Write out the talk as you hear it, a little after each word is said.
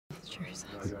Cheers.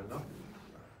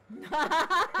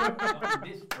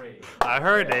 I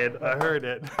heard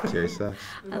it. Cheers, sucks.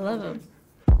 I love him.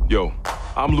 Yo,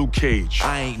 I'm Luke Cage.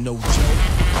 I ain't no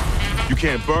joke. You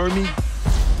can't burn me,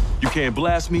 you can't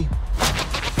blast me,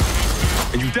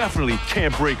 and you definitely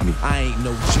can't break me. I ain't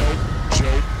no joke.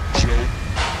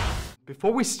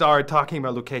 Before we start talking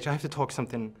about Luke Cage, I have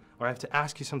to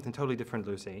ask you something totally different,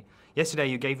 Lucy. Yesterday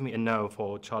you gave me a no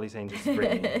for Charlie's Angels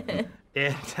 3.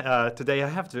 And today I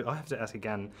have to ask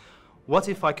again. What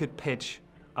if I could pitch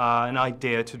an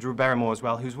idea to Drew Barrymore as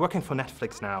well, who's working for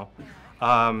Netflix now?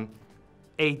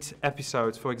 8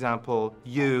 episodes, for example,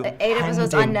 8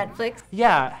 episodes on Netflix?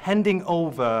 Yeah, handing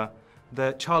over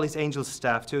the Charlie's Angels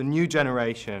staff to a new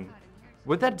generation.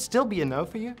 Would that still be a no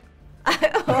for you?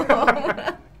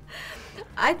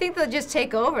 I think they'll just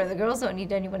take over. The girls don't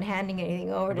need anyone handing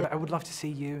anything over to them. I would love to see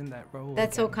you in that role.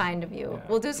 That's again. so kind of you. Yeah.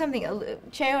 We'll do something,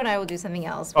 Cheo and I will do something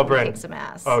else. Oh, We'll brilliant. kick some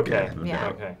ass. Okay. Yeah.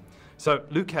 Okay. So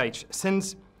Luke Cage,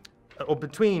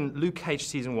 between Luke Cage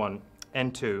season 1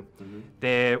 and 2,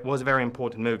 there was a very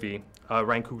important movie,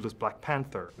 Ryan Coogler's Black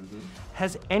Panther.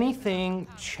 Has anything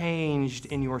changed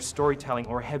in your storytelling,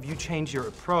 or have you changed your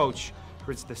approach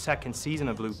towards the second season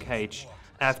of Luke Cage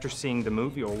after seeing the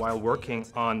movie or while working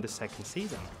on the second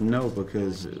season? No,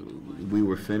 because we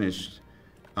were finished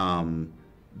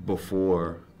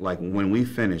before, like when we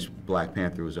finished, Black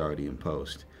Panther was already in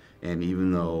post. And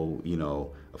even though, you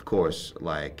know, of course,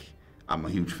 like, I'm a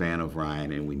huge fan of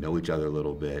Ryan and we know each other a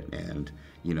little bit, and,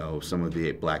 you know, some of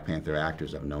the Black Panther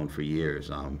actors I've known for years.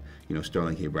 You know,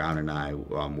 Sterling K. Brown and I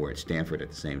were at Stanford at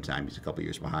the same time. He's a couple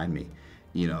years behind me.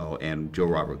 You know, and Joe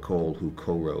Robert Cole, who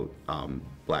co-wrote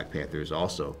Black Panther, is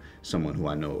also someone who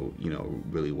I know, you know,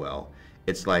 really well.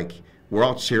 It's like we're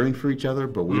all cheering for each other,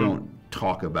 but we don't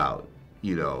talk about,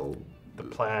 you know, The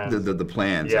plans. The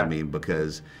plans. Yeah. I mean,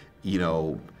 because, you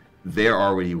know, they're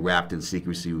already wrapped in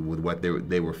secrecy with what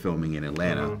they were filming in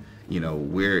Atlanta. You know,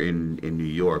 we're in New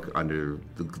York under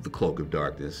the cloak of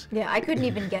darkness. Yeah, I couldn't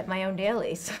even get my own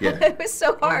dailies. Yeah. It was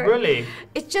so hard. Really?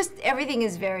 It's just, everything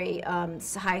is very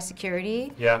high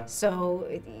security. Yeah. So,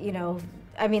 you know,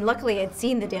 I mean, luckily I'd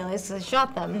seen the dailies because I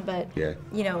shot them, but, Yeah.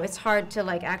 you know, it's hard to,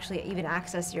 like, actually even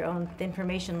access your own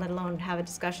information, let alone have a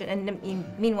discussion. And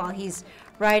meanwhile, he's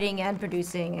writing and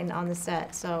producing and on the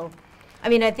set. So, I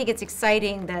mean, I think it's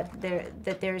exciting that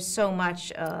there's so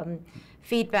much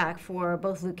feedback for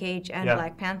both Luke Cage and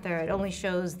Black Panther. It only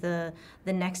shows the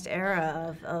next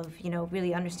era of you know,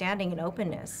 really understanding and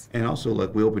openness. And also,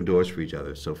 like, we open doors for each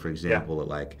other. So, for example,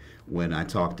 like, when I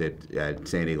talked at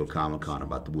San Diego Comic-Con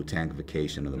about the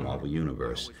Wu-Tangification of the Marvel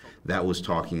Universe, that was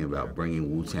talking about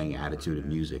bringing Wu-Tang attitude and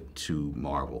music to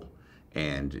Marvel.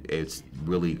 And it's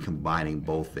really combining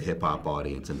both the hip-hop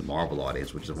audience and the Marvel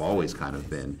audience, which have always kind of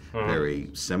been very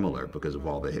similar because of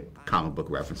all the comic book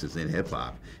references in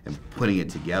hip-hop, and putting it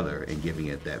together and giving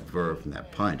it that verve and that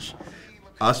punch.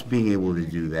 Us being able to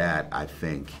do that, I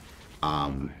think,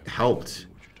 helped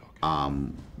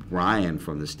Ryan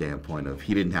from the standpoint of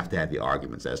he didn't have to have the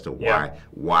arguments as to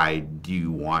why do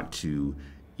you want to,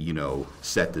 you know,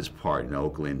 set this part in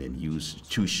Oakland and use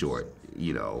Too Short,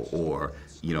 you know, or,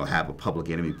 you know, have a Public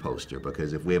Enemy poster,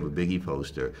 because if we have a Biggie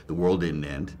poster, the world didn't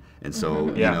end. And so,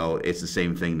 you know, it's the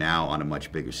same thing now on a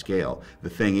much bigger scale. The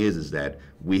thing is that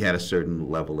we had a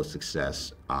certain level of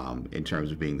success in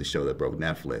terms of being the show that broke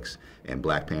Netflix, and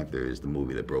Black Panther is the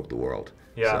movie that broke the world.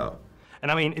 Yeah. So. And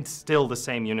I mean, it's still the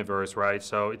same universe, right?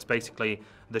 So it's basically,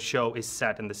 the show is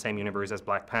set in the same universe as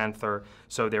Black Panther,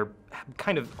 so they're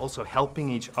kind of also helping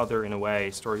each other in a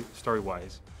way,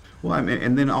 story-wise. Well, I mean,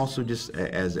 and then also just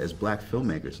as black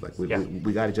filmmakers, like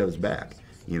we got each other's back,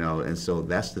 you know, and so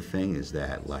that's the thing is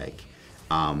that, like,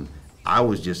 I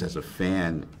was just as a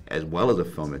fan as well as a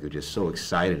filmmaker just so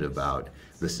excited about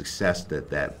the success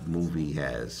that movie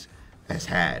has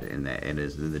had and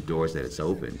the doors that it's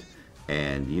opened.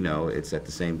 And, you know, it's at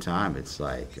the same time, it's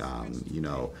like, you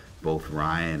know, both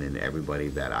Ryan and everybody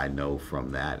that I know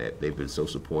from that, they've been so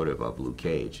supportive of Luke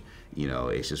Cage. You know,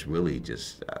 it's just really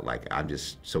just, like, I'm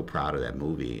just so proud of that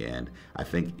movie. And I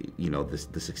think, you know,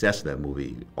 the success of that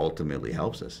movie ultimately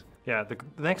helps us. Yeah, the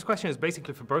next question is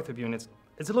basically for both of you, and it's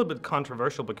a little bit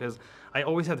controversial because I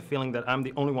always have the feeling that I'm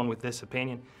the only one with this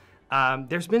opinion.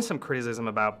 There's been some criticism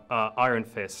about Iron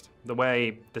Fist, the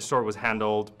way the story was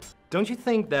handled. Don't you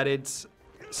think that it's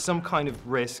some kind of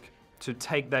risk to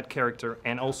take that character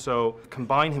and also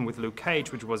combine him with Luke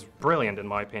Cage, which was brilliant in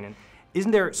my opinion?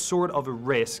 Isn't there sort of a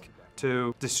risk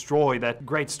to destroy that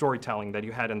great storytelling that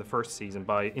you had in the first season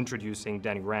by introducing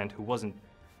Danny Rand, who wasn't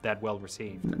that well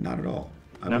received? Not at all.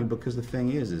 I mean, because the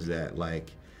thing is that, like,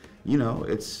 you know,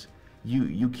 it's,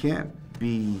 you can't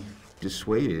be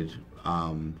dissuaded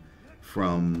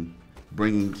from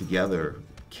bringing together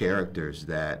characters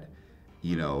that,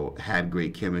 you know, had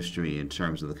great chemistry in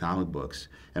terms of the comic books,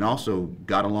 and also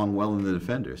got along well in the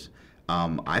Defenders.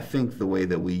 I think the way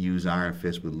that we use Iron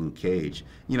Fist with Luke Cage,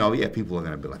 you know, yeah, people are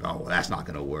going to be like, oh, well, that's not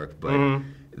going to work, but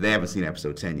they haven't seen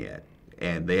episode 10 yet,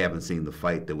 and they haven't seen the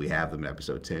fight that we have them in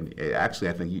episode 10. Actually,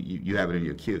 I think you have it in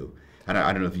your queue. I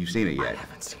don't know if you've seen it yet. I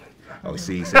haven't seen it. Oh,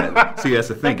 see, that's the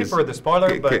thing. Thank you for the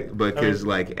spoiler, but because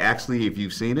like actually, if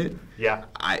you've seen it, yeah,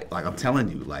 I'm telling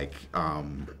you, like,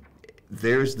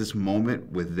 there's this moment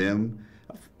with them.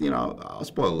 You know, I'll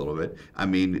spoil a little bit. I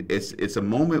mean, it's a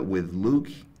moment with Luke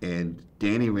and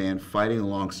Danny Rand fighting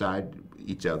alongside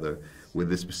each other with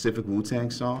this specific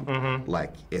Wu-Tang song.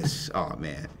 Like, it's oh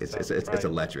man, it's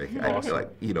electric. I feel like,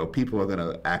 you know, people are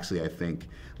gonna actually, I think,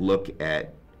 look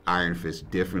at Iron Fist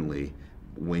differently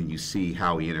when you see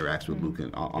how he interacts with Luke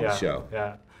on the show.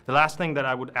 Yeah. The last thing that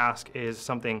I would ask is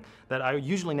something that I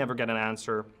usually never get an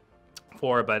answer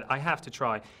for, but I have to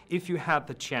try. If you had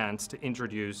the chance to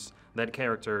introduce that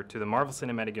character to the Marvel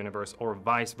Cinematic Universe, or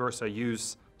vice versa,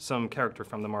 use some character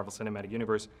from the Marvel Cinematic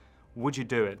Universe, would you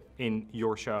do it in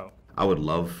your show? I would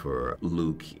love for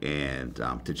Luke and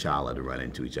T'Challa to run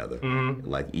into each other.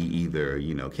 Like either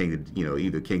King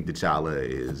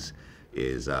T'Challa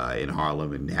is in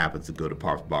Harlem and happens to go to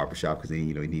Park's barbershop because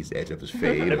he needs to edge up his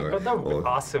fade, or that would be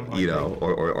awesome.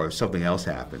 Or something else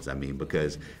happens. I mean,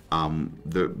 because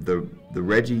the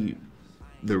Reggie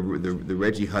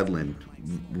Hudlin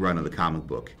run of the comic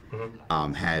book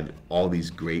had all these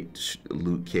great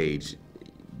Luke Cage,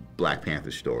 Black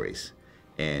Panther stories,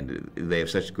 and they have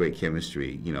such great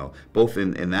chemistry. You know, both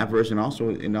in that version,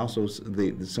 also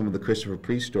some of the Christopher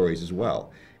Priest stories as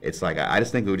well. It's like I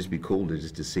just think it would just be cool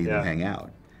to see them hang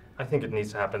out. I think it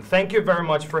needs to happen. Thank you very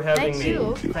much for having me.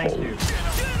 Thank you.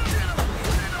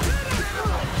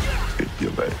 If you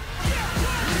let it,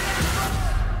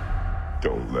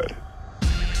 don't let it.